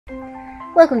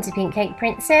Welcome to Pink Cake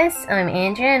Princess. I'm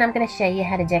Andrea and I'm going to show you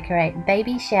how to decorate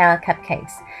baby shower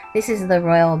cupcakes. This is the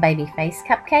royal baby face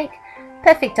cupcake,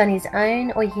 perfect on his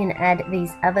own, or you can add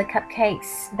these other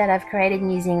cupcakes that I've created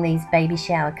using these baby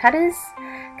shower cutters,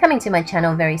 coming to my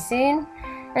channel very soon.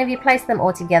 And if you place them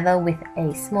all together with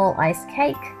a small ice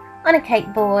cake on a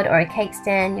cake board or a cake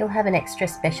stand, you'll have an extra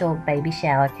special baby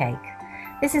shower cake.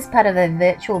 This is part of a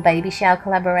virtual baby shower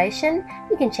collaboration.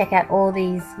 You can check out all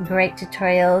these great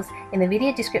tutorials in the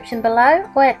video description below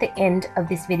or at the end of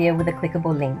this video with the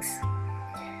clickable links.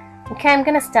 Okay, I'm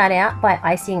going to start out by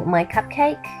icing my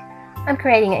cupcake. I'm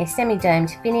creating a semi-domed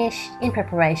finish in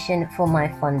preparation for my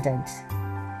fondant.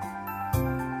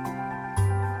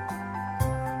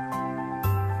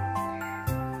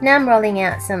 Now I'm rolling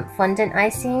out some fondant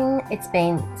icing. It's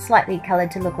been slightly coloured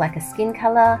to look like a skin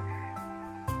colour.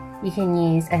 You can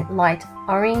use a light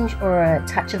orange or a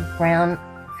touch of brown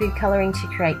food colouring to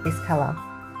create this colour.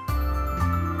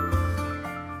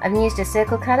 I've used a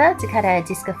circle cutter to cut out a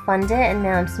disc of fondant and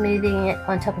now I'm smoothing it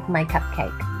on top of my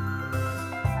cupcake.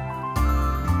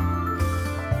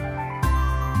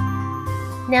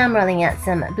 Now I'm rolling out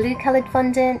some blue coloured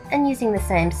fondant and using the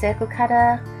same circle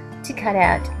cutter to cut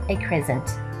out a crescent.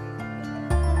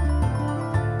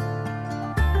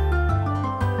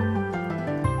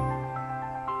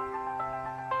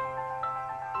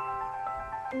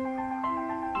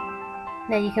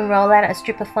 Now you can roll out a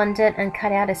strip of fondant and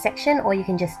cut out a section, or you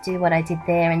can just do what I did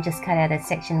there and just cut out a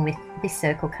section with this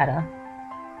circle cutter.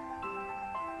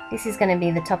 This is going to be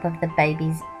the top of the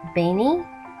baby's beanie.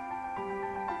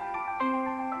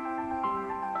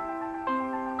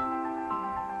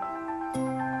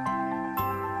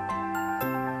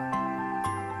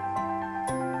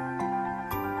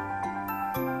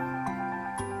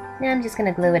 Now I'm just going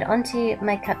to glue it onto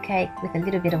my cupcake with a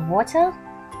little bit of water.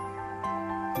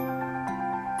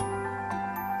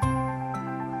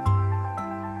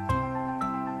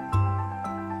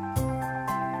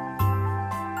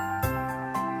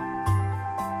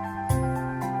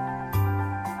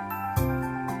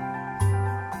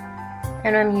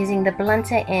 And I'm using the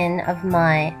blunter end of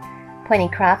my pointy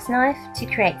crafts knife to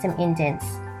create some indents.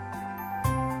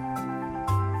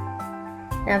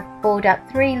 Now I've balled up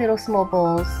 3 little small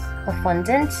balls of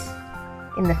fondant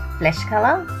in the flesh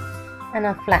colour, and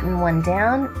I've flattened one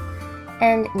down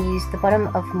and used the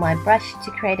bottom of my brush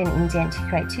to create an indent to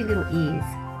create 2 little ears.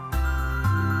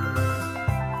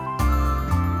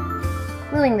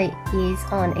 Gluing the ears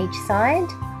on each side.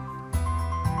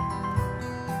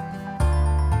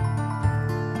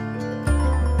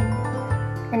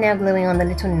 And now gluing on the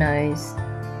little nose.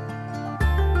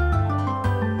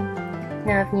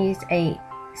 Now I've used a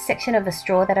section of a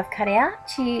straw that I've cut out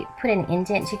to put an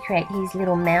indent to create his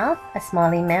little mouth, a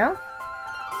smiley mouth.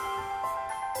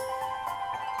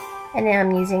 And now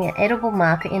I'm using an edible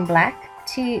marker in black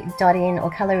to dot in or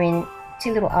colour in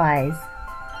 2 little eyes.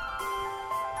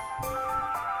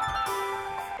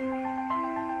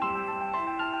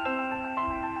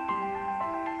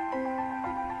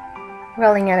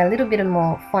 Rolling out a little bit of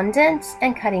more fondant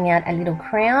and cutting out a little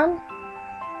crown.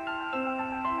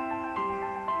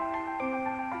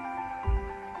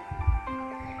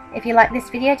 If you like this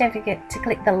video, don't forget to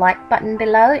click the like button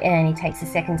below. It only takes a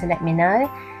second to let me know,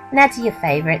 and add to your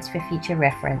favourites for future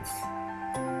reference.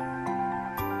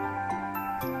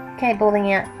 Okay,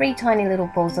 balling out 3 tiny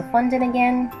little balls of fondant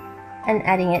again and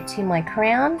adding it to my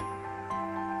crown.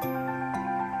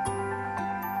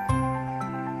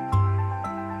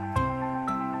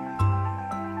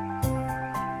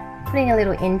 Putting a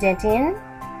little indent in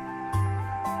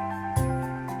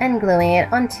and gluing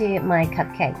it onto my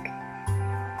cupcake.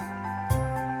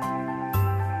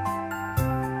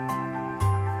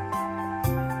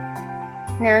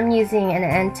 Now I'm using an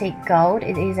antique gold.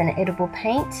 It is an edible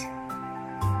paint.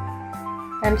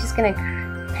 I'm just going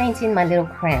to paint in my little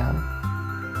crown.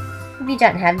 If you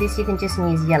don't have this, you can just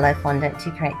use yellow fondant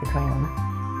to create the crown.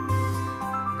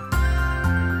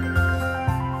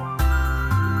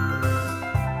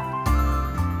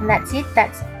 And that's it,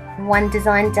 that's one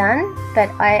design done,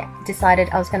 but I decided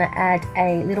I was going to add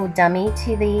a little dummy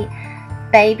to the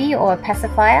baby or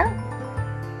pacifier.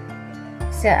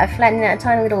 So I flattened out a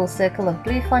tiny little circle of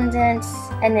blue fondant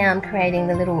and now I'm creating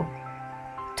the little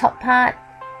top part,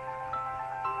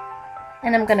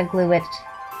 and I'm going to glue it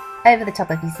over the top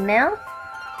of his mouth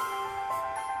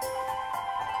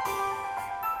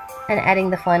and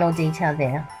adding the final detail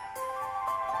there.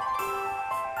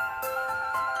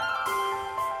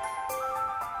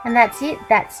 And that's it,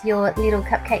 that's your little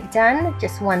cupcake done,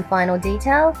 just one final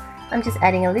detail. I'm just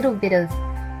adding a little bit of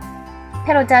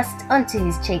petal dust onto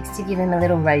his cheeks to give him a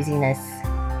little rosiness.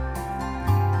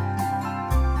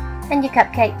 and your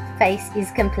cupcake face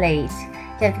is complete.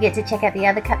 Don't forget to check out the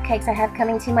other cupcakes I have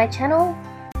coming to my channel.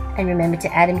 And remember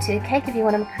to add them to a cake if you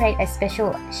want to create a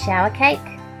special shower cake.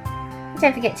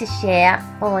 Don't forget to share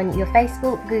on your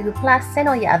Facebook, Google+, and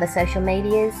all your other social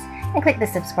medias. And click the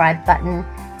subscribe button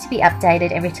to be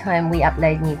updated every time we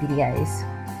upload new videos.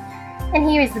 And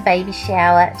here is the baby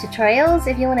shower tutorials.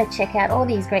 If you want to check out all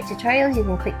these great tutorials, you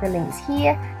can click the links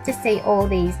here to see all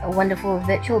these wonderful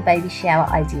virtual baby shower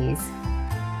ideas.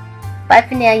 Bye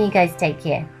for now, you guys take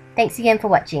care. Thanks again for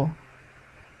watching.